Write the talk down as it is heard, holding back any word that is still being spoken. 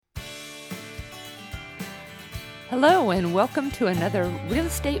Hello, and welcome to another Real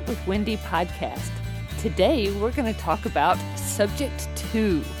Estate with Wendy podcast. Today, we're going to talk about Subject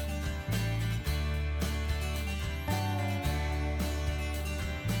 2.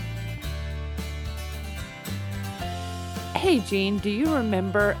 Hey, Jean, do you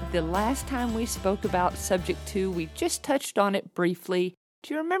remember the last time we spoke about Subject 2? We just touched on it briefly.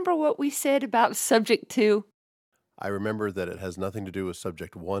 Do you remember what we said about Subject 2? I remember that it has nothing to do with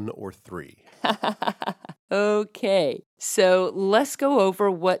Subject 1 or 3. Okay, so let's go over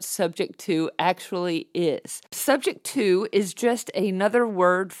what Subject 2 actually is. Subject 2 is just another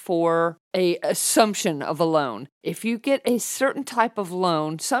word for an assumption of a loan. If you get a certain type of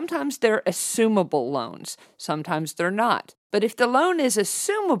loan, sometimes they're assumable loans, sometimes they're not. But if the loan is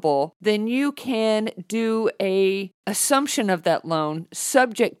assumable, then you can do a assumption of that loan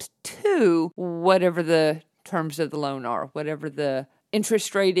subject to whatever the terms of the loan are, whatever the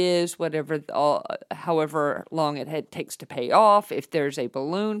interest rate is, however long it takes to pay off, if there's a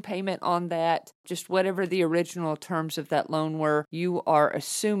balloon payment on that, just whatever the original terms of that loan were, you are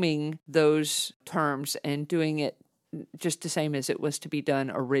assuming those terms and doing it just the same as it was to be done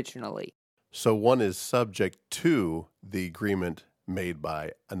originally. So one is subject to the agreement made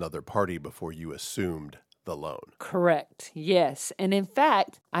by another party before you assumed the loan. Correct. Yes. And in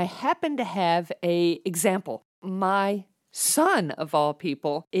fact, I happen to have an example. My son, of all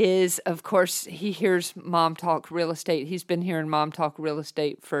people, is, of course, he hears Mom Talk Real Estate. He's been hearing Mom Talk Real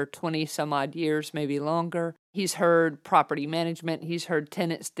Estate for 20 some odd years, maybe longer. He's heard property management. He's heard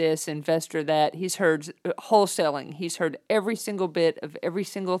tenants this, investor that. He's heard wholesaling. He's heard every single bit of every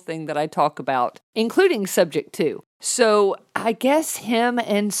single thing that I talk about, including Subject 2. So I guess him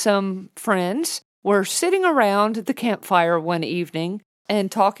and some friends were sitting around the campfire one evening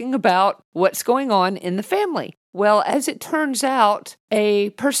and talking about what's going on in the family. Well, as it turns out,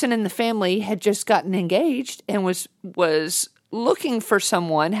 a person in the family had just gotten engaged and was looking for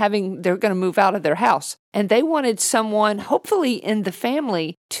someone, they're going to move out of their house. And they wanted someone, hopefully in the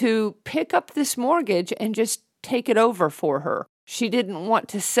family, to pick up this mortgage and just take it over for her. She didn't want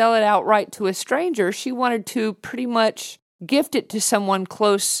to sell it outright to a stranger. She wanted to pretty much gift it to someone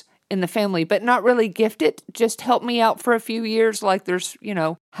close in the family, but not really gift it, just help me out for a few years, like there's,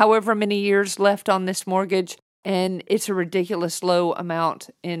 however many years left on this mortgage. And it's a ridiculous low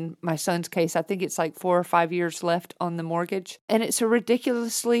amount in my son's case. I think it's like 4 or 5 years left on the mortgage. And it's a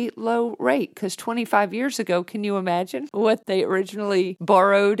ridiculously low rate because 25 years ago, can you imagine what they originally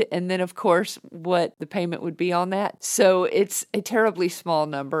borrowed? And then, of course, what the payment would be on that. So it's a terribly small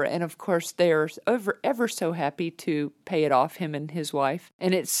number. And of course, they're ever so happy to pay it off, him and his wife.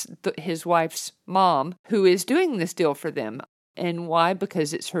 And it's his wife's mom who is doing this deal for them. And why?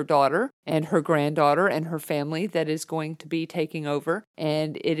 Because it's her daughter and her granddaughter and her family that is going to be taking over.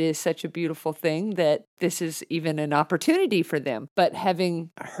 And it is such a beautiful thing that this is even an opportunity for them. But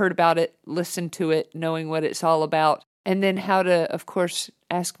having heard about it, listened to it, knowing what it's all about, and then how to, of course,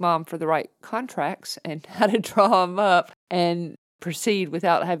 ask Mom for the right contracts and how to draw them up and proceed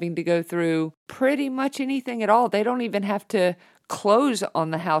without having to go through pretty much anything at all. They don't even have to close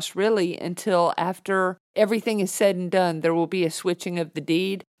on the house really until after everything is said and done. There will be a switching of the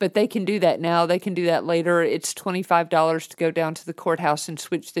deed, but they can do that now. They can do that later. It's $25 to go down to the courthouse and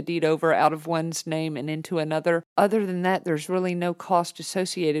switch the deed over out of one's name and into another. Other than that, there's really no cost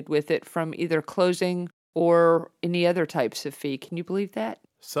associated with it from either closing or any other types of fee. Can you believe that?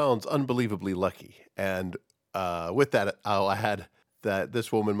 Sounds unbelievably lucky. And with that, I'll add that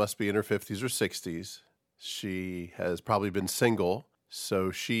this woman must be in her 50s or 60s. She has probably been single,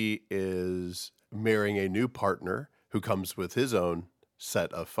 so she is marrying a new partner who comes with his own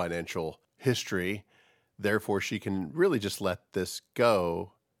set of financial history. Therefore, she can really just let this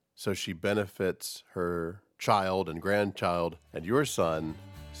go so she benefits her child and grandchild and your son.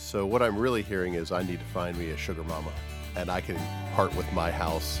 So what I'm really hearing is I need to find me a sugar mama, and I can part with my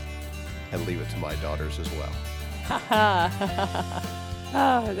house and leave it to my daughters as well.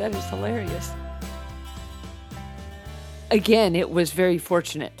 Oh, that is hilarious. Again, it was very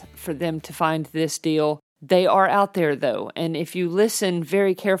fortunate for them to find this deal. They are out there, though, and if you listen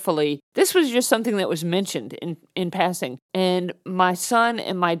very carefully, this was just something that was mentioned in passing. And my son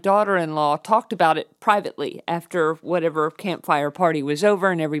and my daughter-in-law talked about it privately after whatever campfire party was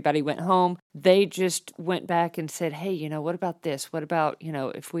over and everybody went home. They just went back and said, hey, what about this? What about,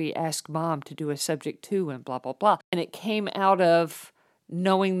 if we ask Mom to do a Subject 2 and blah, blah, blah. And it came out of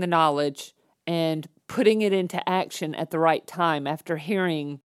knowing the knowledge and putting it into action at the right time after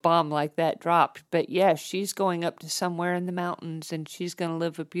hearing bomb like that dropped. But yes, she's going up to somewhere in the mountains and she's going to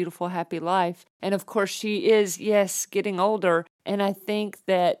live a beautiful, happy life. And of course, she is, yes, getting older. And I think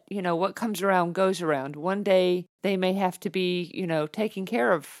that, what comes around goes around. One day they may have to be, taken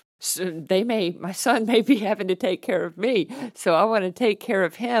care of. So my son may be having to take care of me. So I want to take care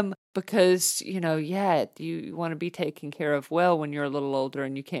of him because, you want to be taken care of well when you're a little older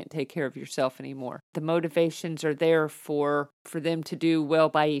and you can't take care of yourself anymore. The motivations are there for them to do well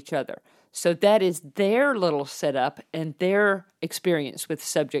by each other. So that is their little setup and their experience with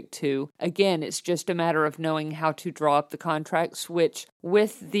Subject 2. Again, it's just a matter of knowing how to draw up the contracts, which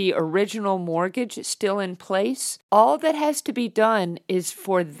with the original mortgage still in place, all that has to be done is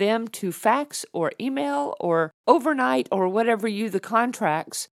for them to fax or email or overnight or whatever the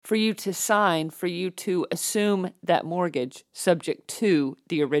contracts for you to sign, for you to assume that mortgage subject to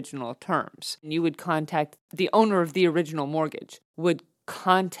the original terms. You would contact the owner of the original mortgage, would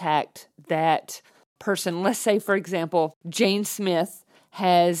contact that person. Let's say, for example, Jane Smith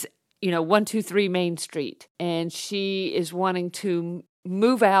has, 123 Main Street, and she is wanting to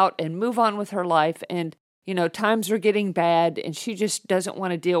move out and move on with her life. And, times are getting bad and she just doesn't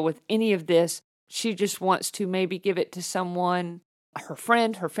want to deal with any of this. She just wants to maybe give it to someone, her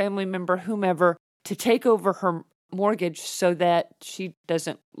friend, her family member, whomever, to take over her mortgage so that she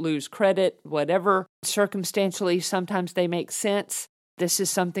doesn't lose credit, whatever. Circumstantially, sometimes they make sense. This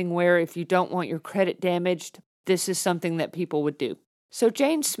is something where if you don't want your credit damaged, this is something that people would do. So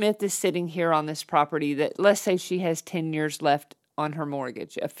Jane Smith is sitting here on this property that, let's say she has 10 years left on her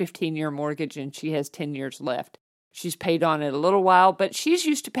mortgage, a 15-year mortgage, and she has 10 years left. She's paid on it a little while, but she's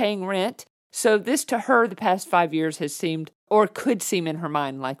used to paying rent. So this to her, the past 5 years has seemed, or could seem in her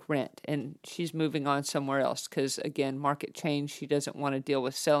mind like rent. And she's moving on somewhere else because, again, market change. She doesn't want to deal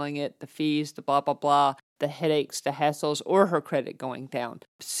with selling it, the fees, the blah, blah, blah, the headaches, the hassles, or her credit going down.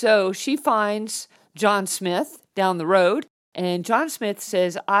 So she finds John Smith down the road. And John Smith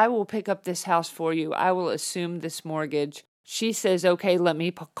says, I will pick up this house for you. I will assume this mortgage. She says, okay, let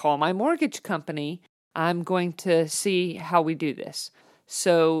me call my mortgage company. I'm going to see how we do this.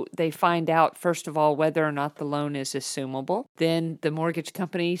 So they find out, first of all, whether or not the loan is assumable. Then the mortgage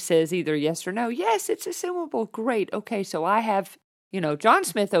company says either yes or no. Yes, it's assumable. Great. Okay, so I have, John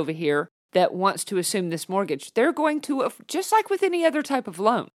Smith over here that wants to assume this mortgage. They're going to, just like with any other type of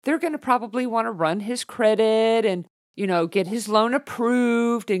loan, they're going to probably want to run his credit and, get his loan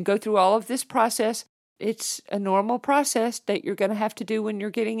approved and go through all of this process. It's a normal process that you're going to have to do when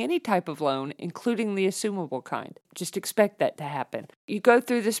you're getting any type of loan, including the assumable kind. Just expect that to happen. You go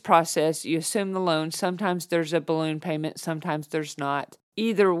through this process, you assume the loan. Sometimes there's a balloon payment, sometimes there's not.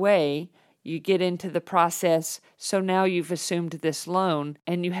 Either way, you get into the process. So now you've assumed this loan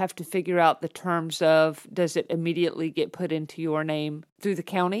and you have to figure out the terms of, does it immediately get put into your name through the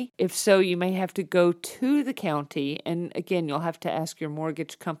county? If so, you may have to go to the county. And again, you'll have to ask your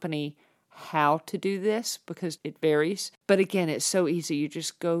mortgage company how to do this because it varies. But again, it's so easy. You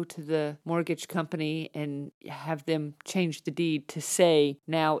just go to the mortgage company and have them change the deed to say,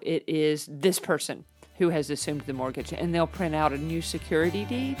 now it is this person who has assumed the mortgage, and they'll print out a new security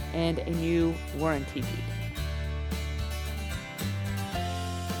deed and a new warranty deed.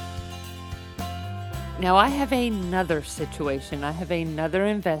 Now, I have another situation. I have another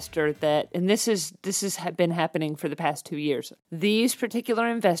investor that, and this has been happening for the past 2 years. These particular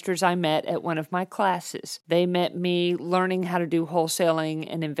investors I met at one of my classes. They met me learning how to do wholesaling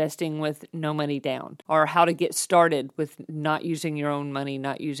and investing with no money down, or how to get started with not using your own money,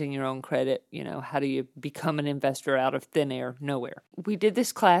 not using your own credit. How do you become an investor out of thin air, nowhere? We did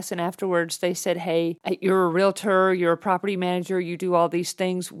this class, and afterwards they said, hey, you're a realtor, you're a property manager, you do all these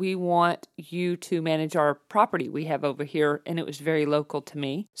things. We want you to manage our property we have over here, and it was very local to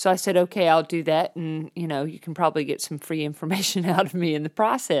me. So I said, okay, I'll do that, and you can probably get some free information out of me in the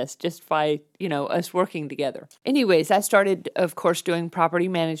process just by us working together. Anyways, I started, of course, doing property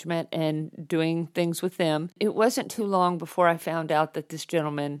management and doing things with them. It wasn't too long before I found out that this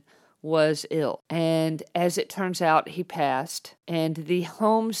gentleman was ill, and as it turns out, he passed, and the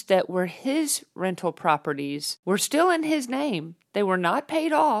homes that were his rental properties were still in his name. They were not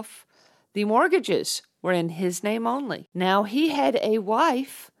paid off. The mortgages were in his name only. Now, he had a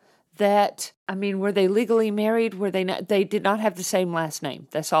wife that, were they legally married? Were they not? They did not have the same last name.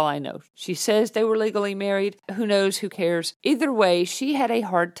 That's all I know. She says they were legally married. Who knows? Who cares? Either way, she had a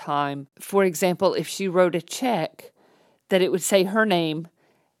hard time. For example, if she wrote a check, that it would say her name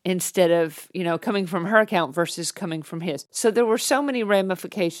instead of, coming from her account versus coming from his. So there were so many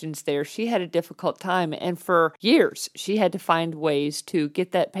ramifications there. She had a difficult time. And for years, she had to find ways to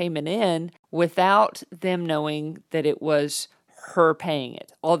get that payment in without them knowing that it was her paying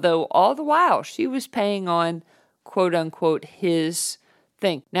it. Although all the while she was paying on, quote unquote, his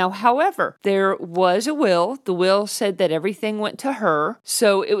thing. Now, however, there was a will. The will said that everything went to her.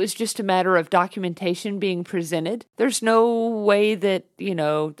 So it was just a matter of documentation being presented. There's no way that,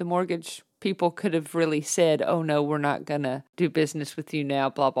 the mortgage people could have really said, oh no, we're not going to do business with you now,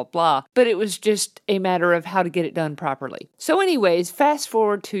 blah, blah, blah. But it was just a matter of how to get it done properly. So anyways, fast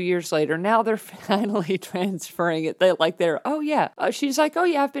forward 2 years later, now they're finally transferring it. She's like, oh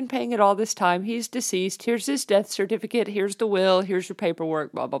yeah, I've been paying it all this time. He's deceased. Here's his death certificate. Here's the will. Here's your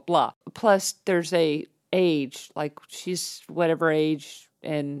paperwork, blah, blah, blah. Plus there's a age, like she's whatever age,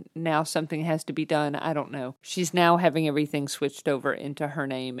 and now something has to be done. I don't know. She's now having everything switched over into her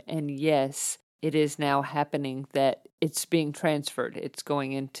name. And yes, it is now happening that it's being transferred. It's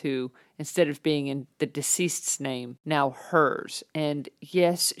going into, instead of being in the deceased's name, now hers. And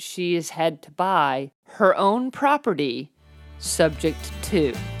yes, she has had to buy her own property subject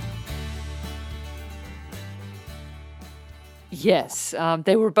to. Yes,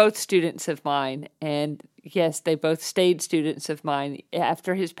 they were both students of mine, and yes, they both stayed students of mine.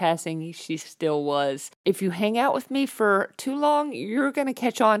 After his passing, she still was. If you hang out with me for too long, you're going to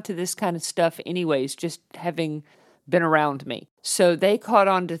catch on to this kind of stuff anyways, just having been around me. So they caught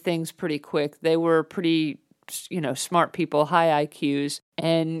on to things pretty quick. They were pretty, smart people, high IQs,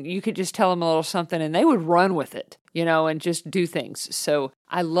 and you could just tell them a little something and they would run with it, and just do things. So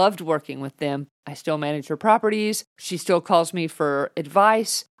I loved working with them. I still manage her properties. She still calls me for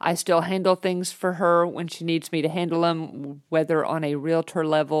advice. I still handle things for her when she needs me to handle them, whether on a realtor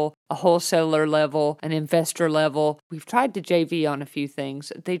level, a wholesaler level, an investor level. We've tried to JV on a few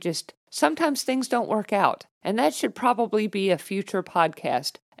things. Sometimes things don't work out. And that should probably be a future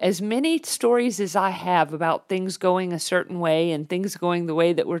podcast. As many stories as I have about things going a certain way and things going the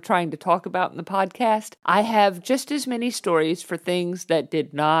way that we're trying to talk about in the podcast, I have just as many stories for things that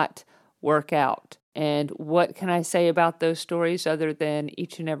did not work out. And what can I say about those stories other than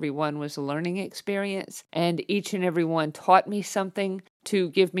each and every one was a learning experience, and each and every one taught me something to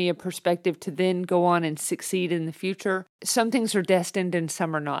give me a perspective to then go on and succeed in the future. Some things are destined and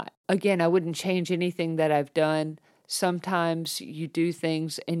some are not. Again, I wouldn't change anything that I've done. Sometimes you do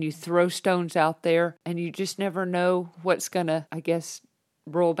things and you throw stones out there and you just never know what's going to,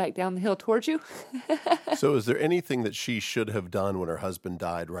 roll back down the hill towards you. So is there anything that she should have done when her husband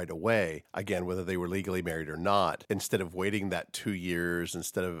died right away? Again, whether they were legally married or not, instead of waiting that 2 years,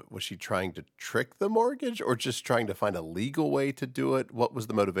 was she trying to trick the mortgage or just trying to find a legal way to do it? What was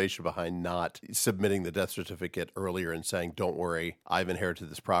the motivation behind not submitting the death certificate earlier and saying, don't worry, I've inherited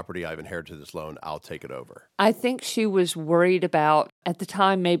this property, I've inherited this loan, I'll take it over? I think she was worried about, at the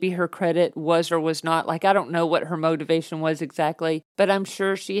time, maybe her credit was or was not. I don't know what her motivation was exactly, but I'm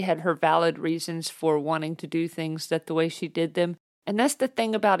sure she had her valid reasons for wanting to do things the way she did them. And that's the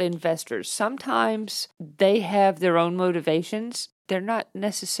thing about investors. Sometimes they have their own motivations. They're not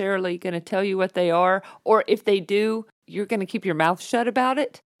necessarily going to tell you what they are, or if they do, you're going to keep your mouth shut about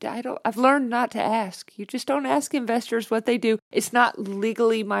it. I've learned not to ask. You just don't ask investors what they do. It's not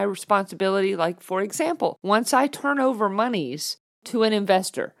legally my responsibility. For example, once I turn over monies to an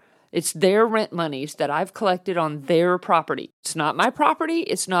investor, it's their rent monies that I've collected on their property. It's not my property.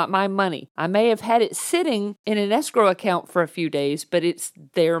 It's not my money. I may have had it sitting in an escrow account for a few days, but it's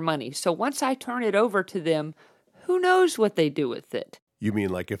their money. So once I turn it over to them, who knows what they do with it? You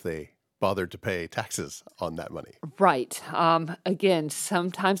mean if they bothered to pay taxes on that money? Right. Again,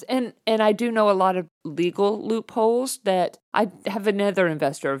 sometimes, and I do know a lot of legal loopholes that I have another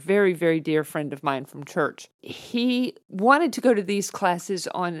investor, a very, very dear friend of mine from church. He wanted to go to these classes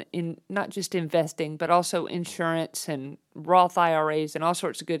in not just investing, but also insurance and Roth IRAs and all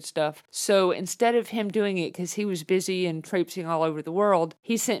sorts of good stuff. So instead of him doing it because he was busy and traipsing all over the world,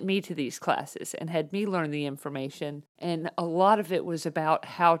 he sent me to these classes and had me learn the information. And a lot of it was about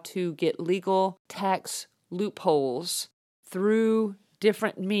how to get legal tax loopholes through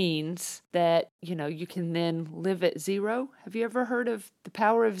different means that, you can then live at zero. Have you ever heard of The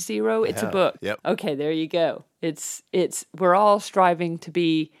Power of Zero? It's a book. Yep. Okay, there you go. We're all striving to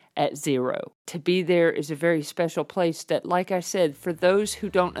be at zero. To be there is a very special place that, like I said, for those who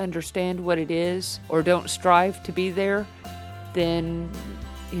don't understand what it is or don't strive to be there, then,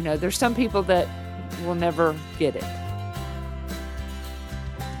 there's some people that will never get it.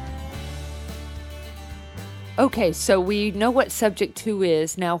 Okay, so we know what subject to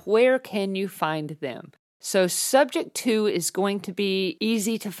is. Now, where can you find them? So subject to is going to be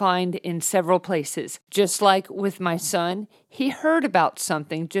easy to find in several places. Just like with my son, he heard about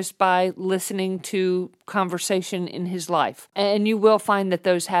something just by listening to conversation in his life. And you will find that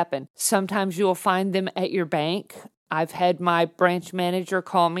those happen. Sometimes you will find them at your bank. I've had my branch manager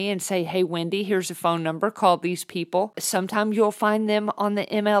call me and say, hey, Wendy, here's a phone number. Call these people. Sometimes you'll find them on the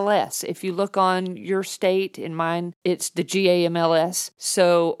MLS. If you look on your state, in mine, it's the GAMLS,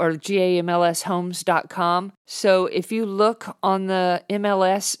 or GAMLShomes.com. So if you look on the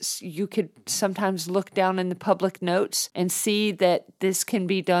MLS, you could sometimes look down in the public notes and see that this can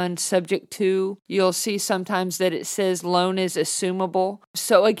be done subject to. You'll see sometimes that it says loan is assumable.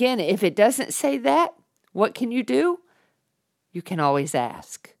 So again, if it doesn't say that, what can you do? You can always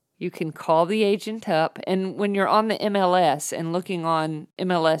ask. You can call the agent up, and when you're on the MLS and looking on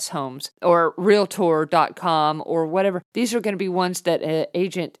MLS Homes or Realtor.com or whatever, these are going to be ones that an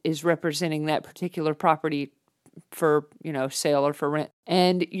agent is representing that particular property for, sale or for rent.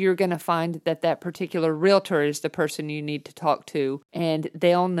 And you're going to find that that particular realtor is the person you need to talk to, and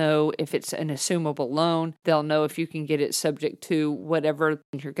they'll know if it's an assumable loan. They'll know if you can get it subject to whatever.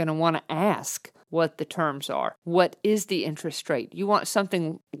 You're going to want to ask what the terms are. What is the interest rate? You want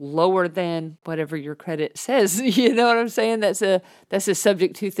something lower than whatever your credit says. You know what I'm saying? That's a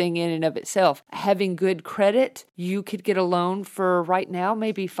subject to thing in and of itself. Having good credit, you could get a loan for right now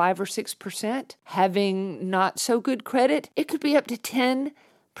maybe 5 or 6%. Having not so good credit, it could be up to 10%.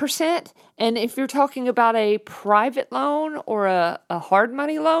 And if you're talking about a private loan or a hard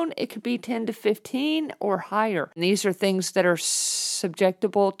money loan, it could be 10 to 15 or higher. And these are things that are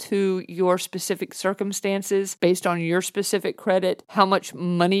subjectable to your specific circumstances based on your specific credit, how much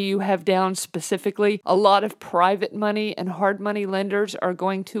money you have down specifically. A lot of private money and hard money lenders are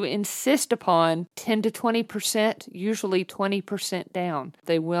going to insist upon 10 to 20%, usually 20% down.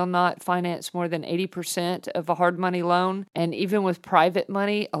 They will not finance more than 80% of a hard money loan. And even with private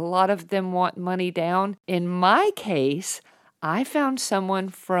money, a lot of them want money down. In my case, I found someone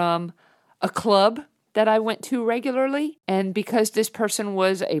from a club that I went to regularly, and because this person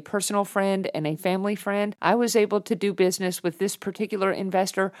was a personal friend and a family friend, I was able to do business with this particular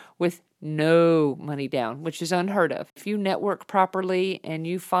investor with no money down, which is unheard of. If you network properly and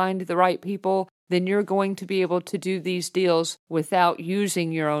you find the right people, then you're going to be able to do these deals without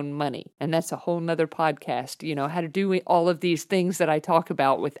using your own money. And that's a whole nother podcast, how to do all of these things that I talk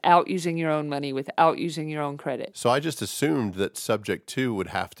about without using your own money, without using your own credit. So I just assumed that subject to would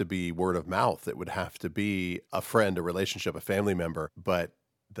have to be word of mouth. It would have to be a friend, a relationship, a family member, but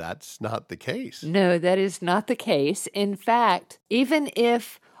that's not the case. No, that is not the case. In fact, even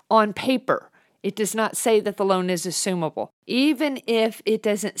if on paper, it does not say that the loan is assumable. Even if it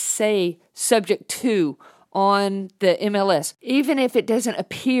doesn't say subject to on the MLS, even if it doesn't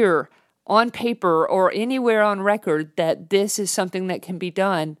appear on paper or anywhere on record that this is something that can be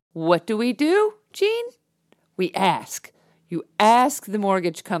done, what do, Gene? We ask. You ask the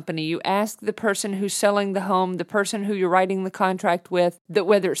mortgage company, you ask the person who's selling the home, the person who you're writing the contract with,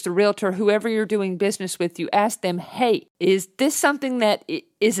 whether it's the realtor, whoever you're doing business with, you ask them, hey, is this something that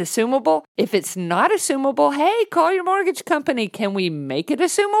is assumable? If it's not assumable, hey, call your mortgage company. Can we make it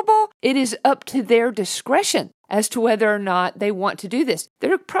assumable? It is up to their discretion as to whether or not they want to do this.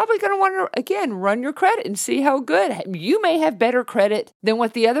 They're probably going to want to, again, run your credit and see how good. You may have better credit than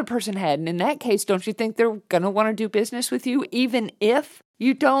what the other person had. And in that case, don't you think they're going to want to do business with you, even if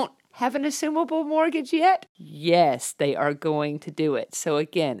you don't have an assumable mortgage yet? Yes, they are going to do it. So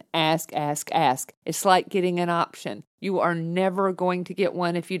again, ask. It's like getting an option. You are never going to get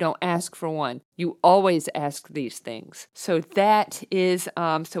one if you don't ask for one. You always ask these things. So that is,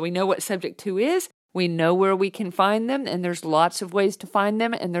 so we know what subject to is. We know where we can find them, and there's lots of ways to find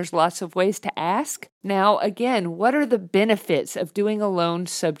them, and there's lots of ways to ask. Now, again, what are the benefits of doing a loan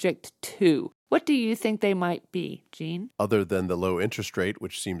subject to? What do you think they might be, Gene? Other than the low interest rate,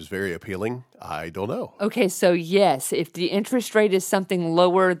 which seems very appealing, I don't know. Okay, so yes, if the interest rate is something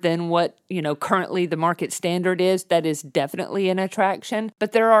lower than what, currently the market standard is, that is definitely an attraction.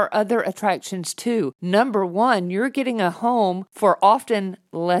 But there are other attractions too. Number one, you're getting a home for often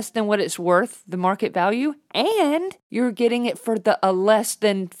less than what it's worth, the market value, and you're getting it for a less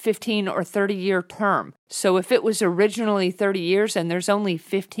than 15 or 30-year term. So if it was originally 30 years and there's only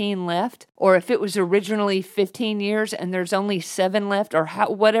 15 left, or if it was originally 15 years and there's only 7 left, or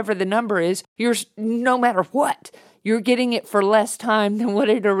whatever the number is, no matter what, you're getting it for less time than what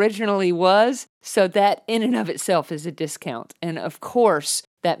it originally was. So that in and of itself is a discount. And of course,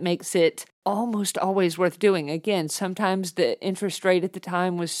 that makes it almost always worth doing. Again, sometimes the interest rate at the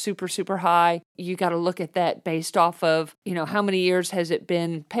time was super, super high. You got to look at that based off of, how many years has it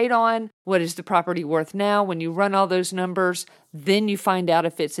been paid on? What is the property worth now? When you run all those numbers, then you find out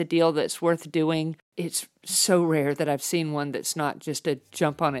if it's a deal that's worth doing. It's so rare that I've seen one that's not just a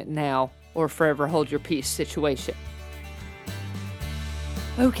jump on it now or forever hold your peace situation.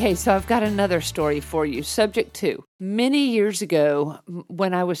 Okay, so I've got another story for you. Subject 2. Many years ago,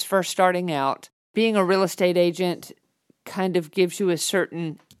 when I was first starting out, being a real estate agent kind of gives you a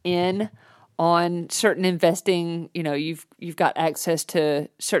certain in on certain investing. You know, you've got access to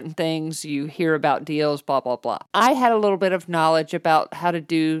certain things, you hear about deals, blah, blah, blah. I had a little bit of knowledge about how to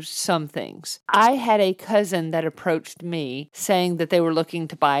do some things. I had a cousin that approached me saying that they were looking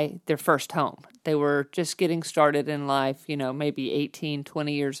to buy their first home. They were just getting started in life, you know, maybe 18,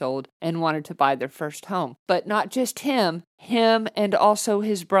 20 years old, and wanted to buy their first home. But not just him and also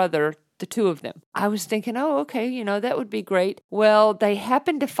his brother, the two of them. I was thinking, oh, okay, you know, that would be great. Well, they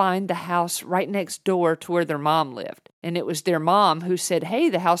happened to find the house right next door to where their mom lived. And it was their mom who said, hey,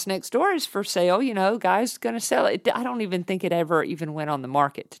 the house next door is for sale, you know, guy's going to sell it. I don't even think it ever even went on the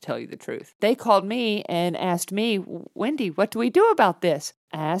market, to tell you the truth. They called me and asked me, Wendy, what do we do about this?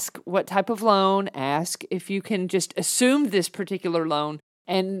 Ask what type of loan, ask if you can just assume this particular loan,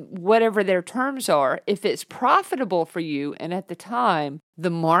 and whatever their terms are, if it's profitable for you. And at the time,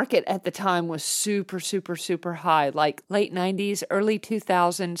 the market at the time was super, super, super high, like late 90s, early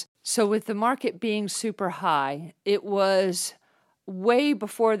 2000s. So with the market being super high, it was way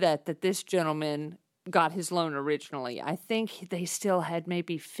before that this gentleman got his loan originally. I think they still had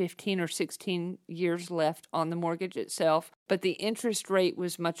maybe 15 or 16 years left on the mortgage itself, but the interest rate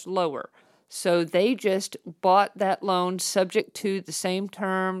was much lower. So they just bought that loan subject to the same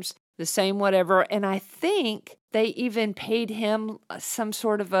terms, the same whatever. And I think they even paid him some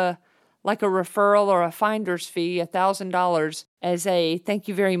sort of a referral or a finder's fee, $1,000, as a thank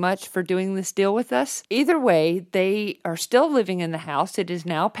you very much for doing this deal with us. Either way, they are still living in the house. It is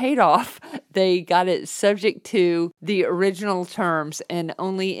now paid off. They got it subject to the original terms and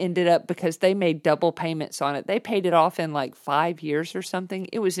only ended up, because they made double payments on it, they paid it off in like 5 years or something.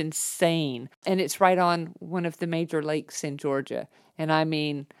 It was insane. And it's right on one of the major lakes in Georgia. And I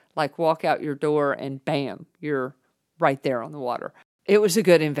mean, like, walk out your door and bam, you're right there on the water. It was a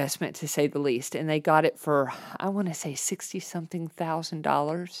good investment, to say the least, and they got it for, I want to say, $60-something thousand.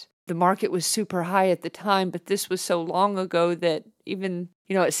 The market was super high at the time, but this was so long ago that even,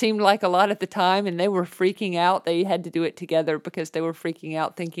 you know, it seemed like a lot at the time, and they were freaking out. They had to do it together because they were freaking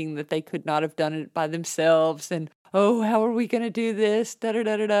out, thinking that they could not have done it by themselves, and, oh, how are we going to do this,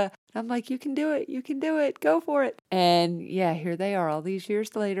 da-da-da-da-da. I'm like, you can do it, go for it. And yeah, here they are all these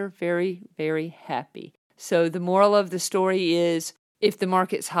years later, very, very happy. So the moral of the story is, if the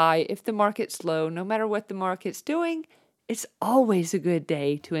market's high, if the market's low, no matter what the market's doing, it's always a good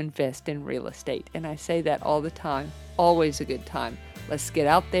day to invest in real estate. And I say that all the time, always a good time. Let's get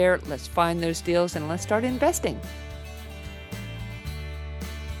out there, let's find those deals, and let's start investing.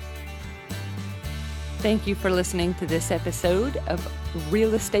 Thank you for listening to this episode of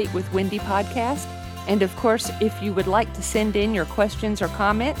Real Estate with Wendy podcast. And of course, if you would like to send in your questions or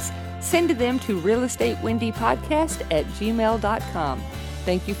comments, send them to realestatewendypodcast@gmail.com.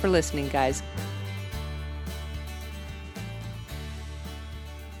 Thank you for listening, guys.